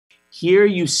Here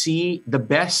you see the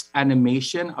best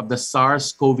animation of the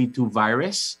SARS-CoV-2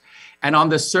 virus. And on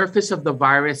the surface of the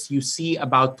virus, you see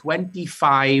about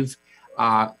 25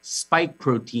 spike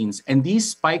proteins. And these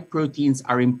spike proteins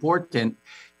are important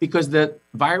because the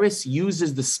virus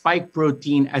uses the spike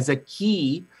protein as a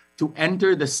key to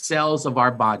enter the cells of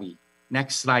our body.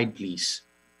 Next slide, please.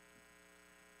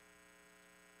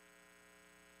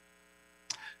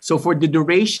 So for the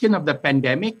duration of the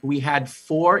pandemic, we had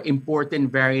 4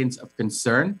 important variants of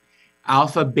concern: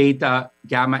 Alpha, Beta,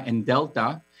 Gamma, and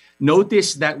Delta.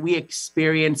 Notice that we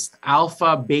experienced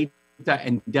Alpha, Beta,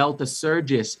 and Delta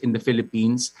surges in the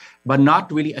Philippines, but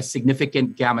not really a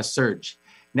significant Gamma surge.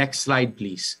 Next slide,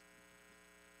 please.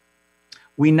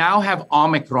 We now have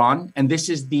Omicron, and this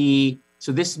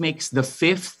makes the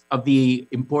 5th of the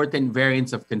important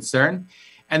variants of concern.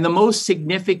 And the most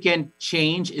significant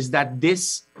change is that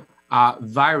this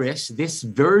this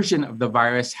version of the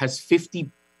virus has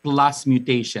 50+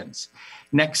 mutations.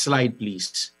 Next slide,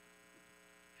 please.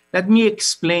 Let me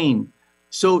explain.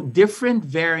 So different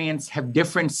variants have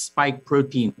different spike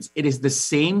proteins. It is the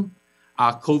same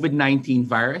COVID-19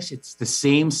 virus. It's the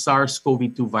same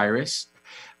SARS-CoV-2 virus,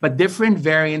 but different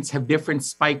variants have different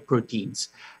spike proteins.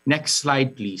 Next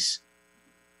slide, please.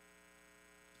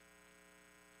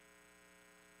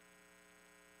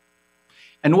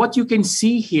 And what you can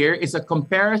see here is a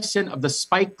comparison of the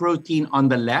spike protein on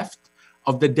the left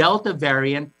of the Delta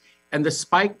variant and the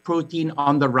spike protein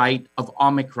on the right of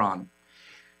Omicron.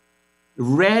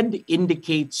 Red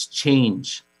indicates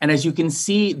change. And as you can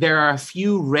see, there are a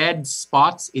few red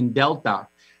spots in Delta.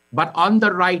 But on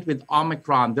the right with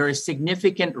Omicron, there is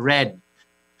significant red,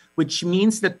 which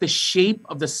means that the shape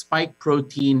of the spike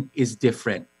protein is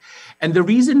different. And the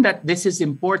reason that this is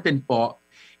important po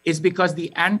is because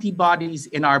the antibodies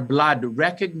in our blood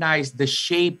recognize the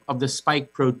shape of the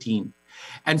spike protein.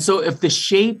 And so if the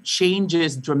shape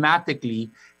changes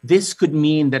dramatically, this could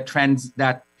mean that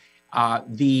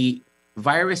the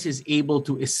virus is able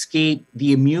to escape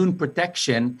the immune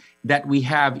protection that we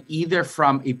have either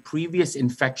from a previous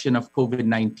infection of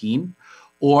COVID-19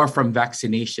 or from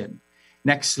vaccination.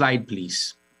 Next slide,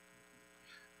 please.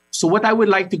 So what I would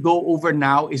like to go over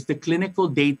now is the clinical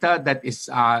data that is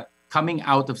coming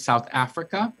out of South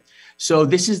Africa. So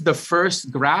this is the first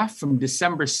graph from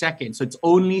December 2nd. So it's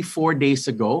only 4 days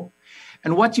ago.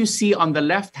 And what you see on the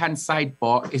left-hand side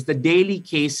po is the daily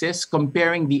cases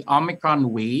comparing the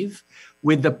Omicron wave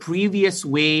with the previous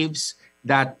waves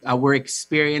that were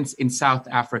experienced in South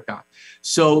Africa.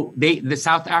 So the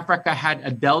South Africa had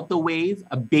a Delta wave,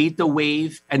 a Beta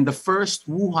wave, and the first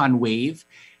Wuhan wave,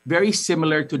 very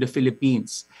similar to the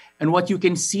Philippines. And what you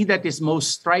can see that is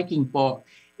most striking po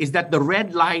is that the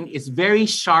red line is very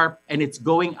sharp and it's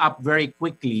going up very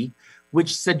quickly,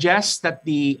 which suggests that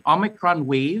the Omicron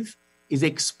wave is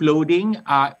exploding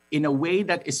in a way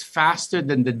that is faster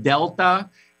than the Delta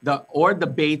or the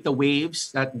Beta waves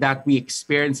that we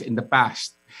experienced in the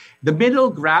past. The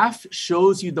middle graph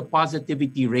shows you the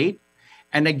positivity rate.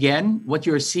 And again, what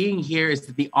you're seeing here is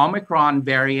that the Omicron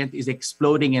variant is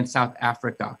exploding in South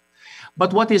Africa.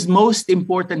 But what is most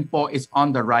important po is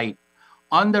on the right.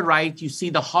 On the right, you see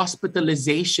the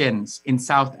hospitalizations in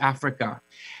South Africa.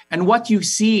 And what you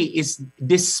see is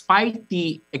despite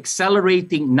the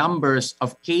accelerating numbers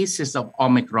of cases of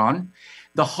Omicron,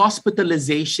 the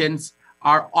hospitalizations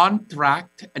are on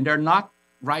track and are not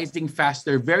rising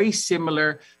faster, very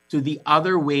similar to the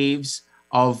other waves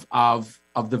of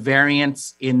the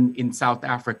variants in South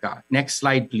Africa. Next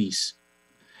slide, please.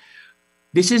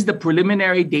 This is the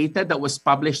preliminary data that was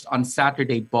published on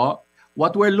Saturday po.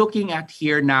 What we're looking at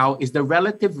here now is the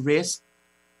relative risk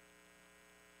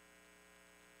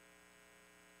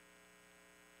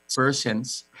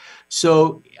persons.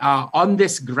 So on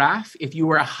this graph, if you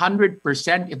were 100%,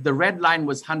 if the red line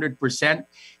was 100%,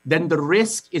 then the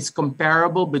risk is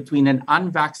comparable between an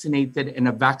unvaccinated and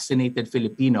a vaccinated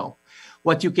Filipino.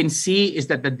 What you can see is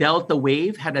that the Delta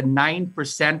wave had a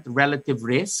 9% relative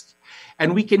risk,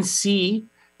 and we can see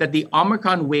that the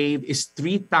Omicron wave is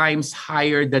 3 times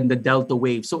higher than the Delta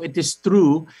wave. So it is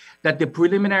true that the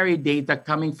preliminary data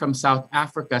coming from South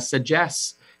Africa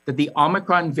suggests that the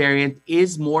Omicron variant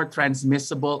is more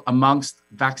transmissible amongst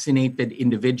vaccinated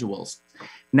individuals.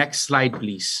 Next slide,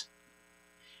 please.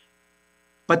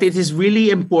 But it is really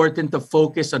important to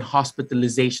focus on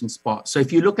hospitalization spots. So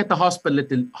if you look at the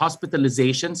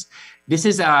hospitalizations, this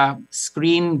is a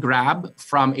screen grab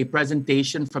from a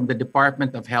presentation from the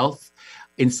Department of Health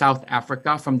in South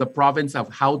Africa from the province of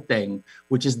Gauteng,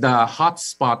 which is the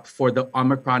hotspot for the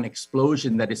Omicron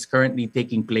explosion that is currently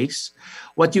taking place.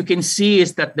 What you can see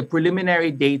is that the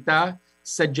preliminary data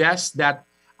suggests that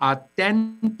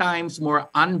 10 times more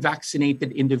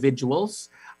unvaccinated individuals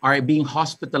are being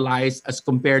hospitalized as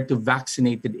compared to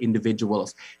vaccinated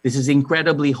individuals. This is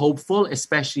incredibly hopeful,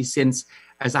 especially since,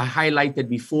 as I highlighted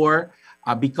before,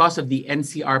 because of the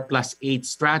NCR plus 8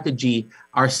 strategy,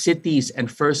 our cities and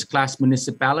first-class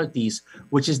municipalities,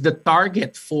 which is the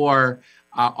target for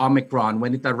Omicron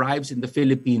when it arrives in the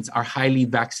Philippines, are highly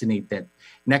vaccinated.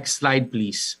 Next slide,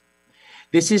 please.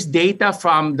 This is data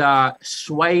from the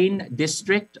Swain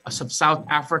district of South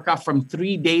Africa from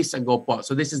 3 days ago po.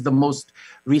 So this is the most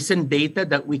recent data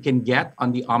that we can get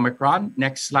on the Omicron.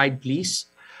 Next slide, please.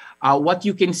 What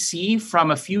you can see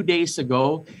from a few days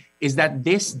ago is that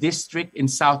this district in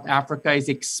South Africa is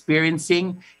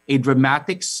experiencing a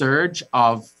dramatic surge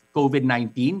of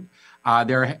COVID-19.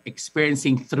 They're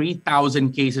experiencing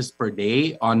 3,000 cases per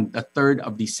day on the 3rd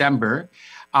of December.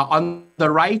 On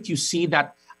the right, you see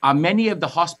that many of the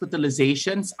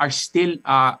hospitalizations are still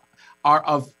are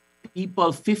of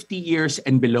people 50 years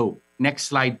and below. Next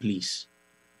slide, please.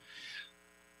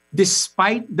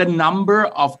 Despite the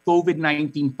number of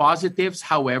COVID-19 positives,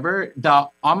 however, the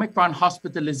Omicron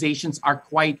hospitalizations are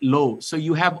quite low. So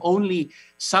you have only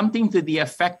something to the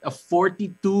effect of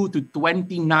 42 to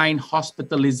 29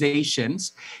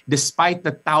 hospitalizations, despite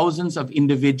the thousands of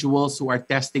individuals who are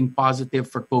testing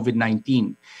positive for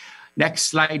COVID-19.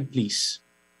 Next slide, please.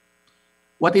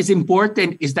 What is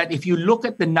important is that if you look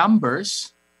at the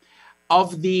numbers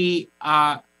of the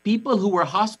people who were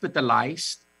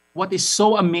hospitalized, what is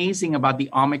so amazing about the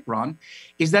Omicron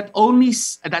is that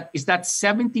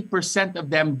 70% of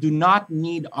them do not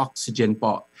need oxygen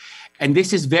po. And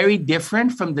this is very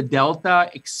different from the Delta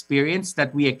experience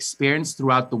that we experienced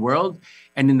throughout the world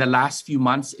and in the last few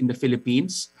months in the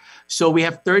Philippines. So we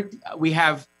have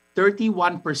 31%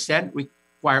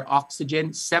 require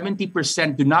oxygen,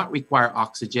 70% do not require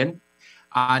oxygen.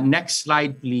 Next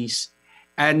slide, please.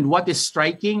 And what is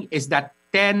striking is that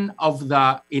 10 of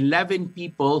the 11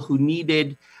 people who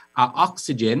needed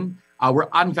oxygen were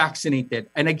unvaccinated.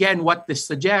 And again, what this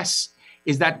suggests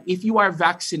is that if you are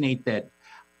vaccinated,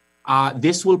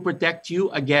 this will protect you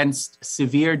against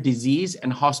severe disease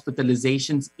and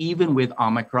hospitalizations, even with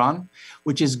Omicron,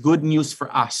 which is good news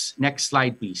for us. Next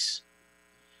slide, please.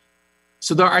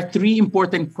 So there are 3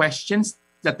 important questions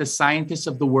that the scientists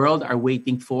of the world are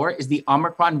waiting for. Is the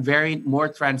Omicron variant more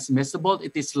transmissible?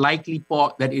 It is likely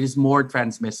po that it is more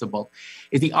transmissible.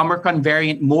 Is the Omicron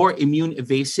variant more immune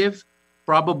evasive?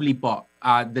 Probably po.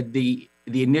 The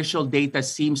initial data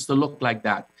seems to look like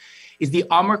that. Is the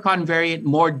Omicron variant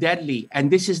more deadly? And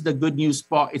this is the good news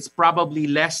po. It's probably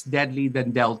less deadly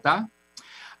than Delta.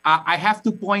 I have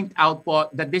to point out po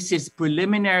that this is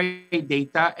preliminary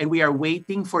data and we are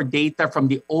waiting for data from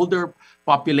the older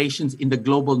populations in the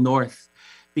global north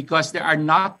because there are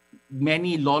not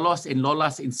many lolos and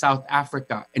lolas in South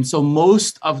Africa. And so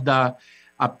most of the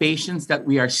patients that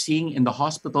we are seeing in the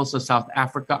hospitals of South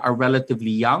Africa are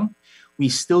relatively young. We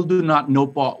still do not know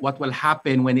po what will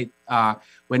happen when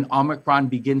Omicron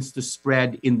begins to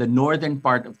spread in the northern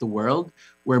part of the world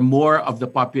where more of the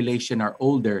population are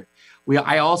older.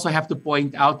 I also have to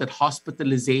point out that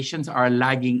hospitalizations are a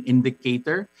lagging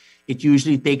indicator. It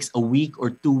usually takes a week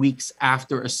or 2 weeks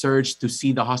after a surge to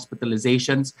see the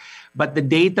hospitalizations. But the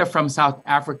data from South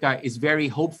Africa is very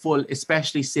hopeful,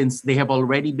 especially since they have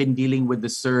already been dealing with the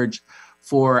surge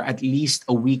for at least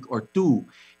a week or 2.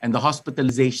 And the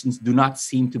hospitalizations do not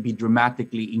seem to be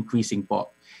dramatically increasing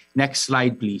po. Next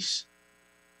slide, please.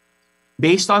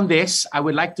 Based on this, I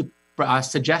would like to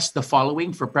suggest the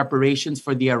following for preparations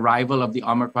for the arrival of the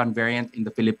Omicron variant in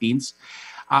the Philippines.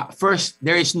 First,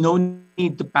 there is no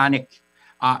need to panic.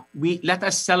 Let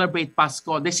us celebrate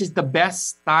Pasko. This is the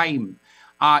best time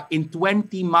in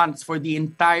 20 months for the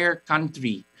entire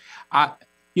country. I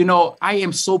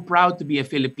am so proud to be a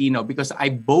Filipino because I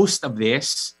boast of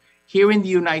this. Here in the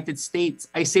United States,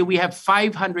 I say we have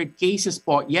 500 cases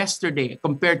po yesterday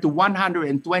compared to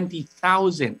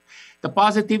 120,000. The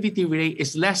positivity rate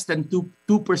is less than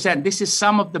 2%. This is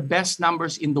some of the best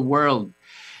numbers in the world.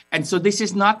 And so this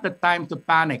is not the time to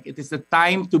panic. It is the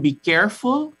time to be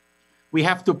careful. We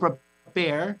have to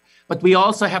prepare, but we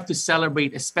also have to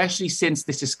celebrate, especially since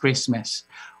this is Christmas.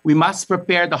 We must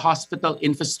prepare the hospital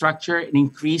infrastructure and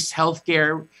increase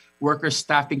healthcare worker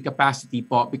staffing capacity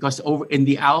po, because over in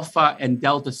the Alpha and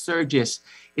Delta surges,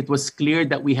 it was clear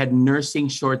that we had nursing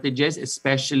shortages,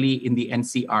 especially in the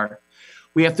NCR.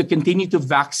 We have to continue to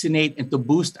vaccinate and to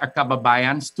boost our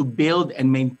kababayans to build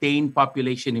and maintain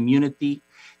population immunity.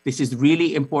 This is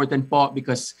really important po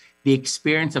because the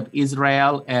experience of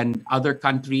Israel and other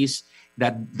countries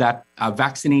that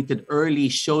vaccinated early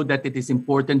showed that it is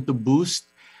important to boost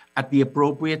at the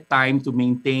appropriate time to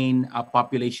maintain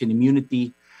population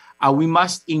immunity. We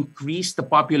must increase the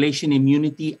population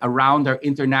immunity around our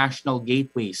international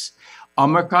gateways.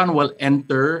 Omicron will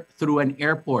enter through an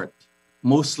airport,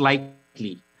 most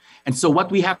likely. And so what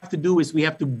we have to do is we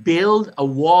have to build a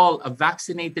wall of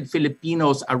vaccinated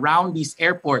Filipinos around these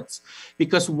airports,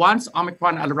 because once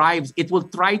Omicron arrives, it will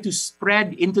try to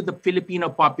spread into the Filipino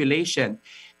population.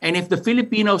 And if the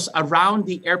Filipinos around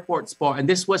the airports po, and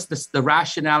this was the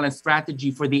rationale and strategy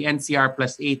for the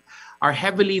NCR+8, are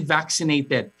heavily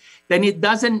vaccinated, then it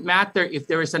doesn't matter if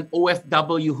there is an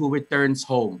OFW who returns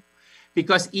home.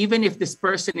 Because even if this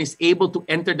person is able to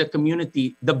enter the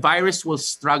community, the virus will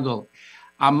struggle.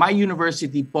 My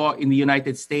university po in the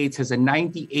United States has a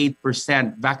 98%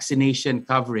 vaccination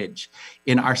coverage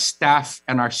in our staff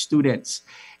and our students.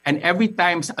 And every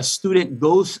time a student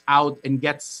goes out and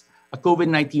gets a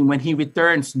COVID-19, when he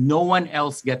returns, no one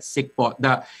else gets sick po.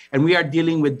 And we are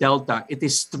dealing with Delta. It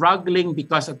is struggling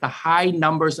because of the high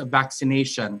numbers of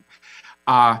vaccination.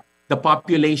 The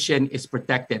population is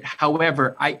protected.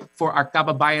 However, for our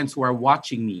kababayans who are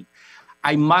watching me,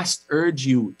 I must urge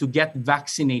you to get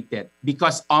vaccinated,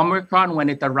 because Omicron, when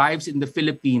it arrives in the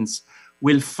Philippines,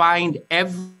 will find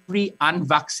every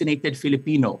unvaccinated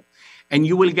Filipino, and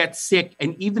you will get sick.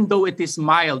 And even though it is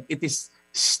mild, it is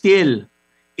still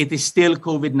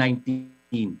COVID-19.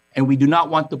 And we do not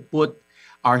want to put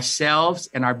ourselves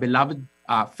and our beloved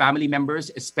family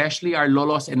members, especially our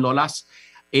lolos and lolas,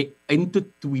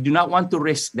 we do not want to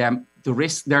risk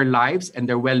their lives and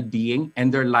their well-being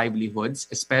and their livelihoods,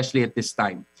 especially at this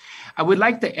time. I would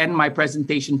like to end my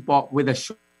presentation with a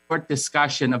short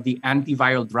discussion of the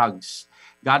antiviral drugs.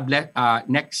 God bless.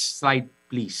 Next slide,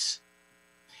 please.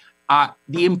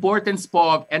 The importance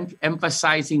of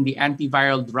emphasizing the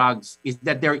antiviral drugs is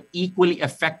that they're equally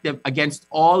effective against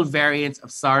all variants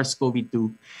of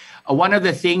SARS-CoV-2. One of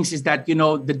the things is that,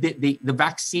 the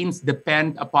vaccines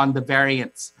depend upon the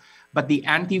variants, but the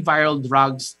antiviral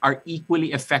drugs are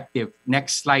equally effective.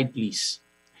 Next slide, please.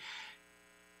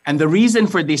 And the reason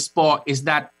for this po is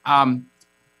that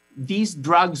these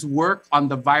drugs work on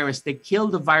the virus. They kill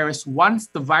the virus once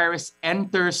the virus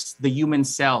enters the human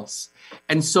cells.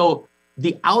 And so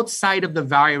the outside of the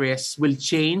virus will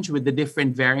change with the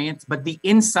different variants, but the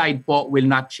inside po will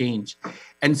not change.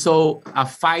 And so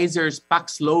Pfizer's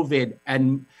Paxlovid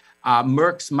and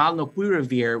Merck's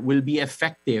Molnupiravir will be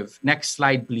effective. Next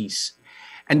slide, please.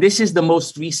 And this is the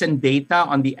most recent data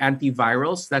on the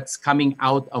antivirals that's coming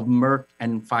out of Merck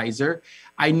and Pfizer.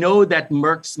 I know that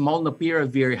Merck's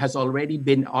Molnupiravir has already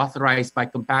been authorized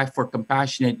for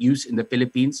compassionate use in the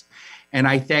Philippines. And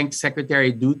I thank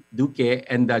Secretary Duque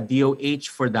and the DOH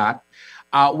for that.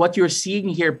 What you're seeing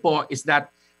here po is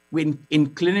that in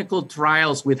clinical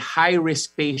trials with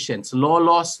high-risk patients,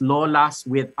 lolas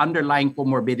with underlying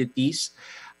comorbidities,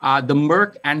 the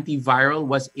Merck antiviral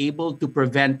was able to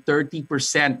prevent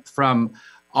 30%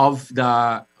 of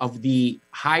the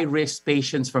high-risk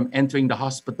patients from entering the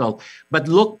hospital. But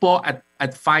look po at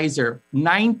Pfizer,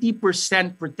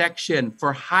 90% protection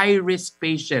for high-risk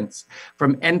patients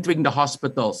from entering the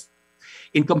hospitals.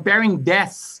 In comparing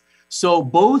deaths, so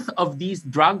both of these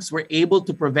drugs were able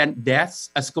to prevent deaths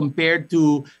as compared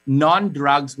to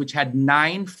non-drugs, which had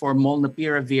 9 for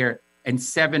Molnupiravir and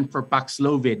 7 for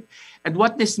Paxlovid. And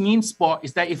what this means po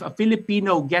is that if a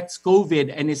Filipino gets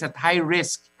COVID and is at high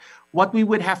risk, what we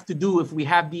would have to do if we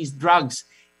have these drugs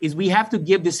is we have to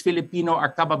give this Filipino,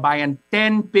 our kababayan,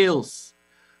 10 pills,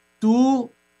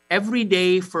 2 every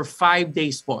day for 5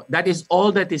 days po. That is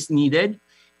all that is needed.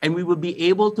 And we will be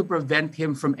able to prevent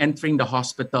him from entering the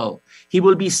hospital. He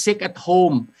will be sick at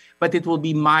home, but it will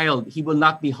be mild. He will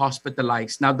not be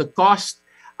hospitalized. Now, the cost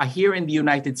here in the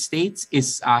United States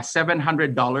is $700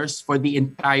 for the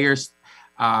entire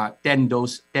 10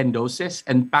 doses,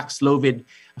 and Paxlovid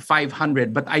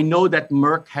 $500. But I know that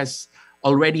Merck has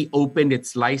already opened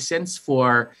its license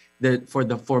for the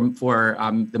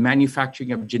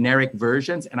manufacturing of generic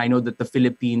versions, and I know that the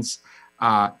Philippines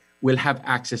will have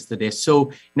access to this.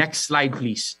 So next slide,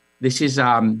 please. This is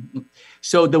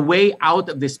so the way out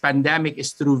of this pandemic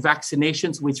is through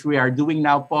vaccinations, which we are doing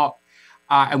now po.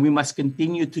 And we must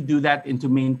continue to do that and to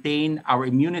maintain our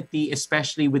immunity,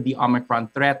 especially with the Omicron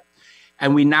threat.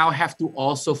 And we now have to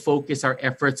also focus our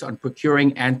efforts on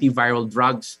procuring antiviral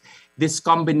drugs. This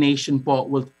combination po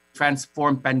will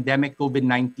transform pandemic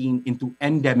COVID-19 into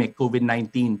endemic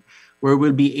COVID-19, where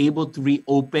we'll be able to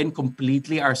reopen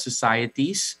completely our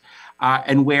societies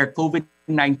and where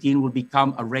COVID-19 will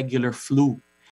become a regular flu.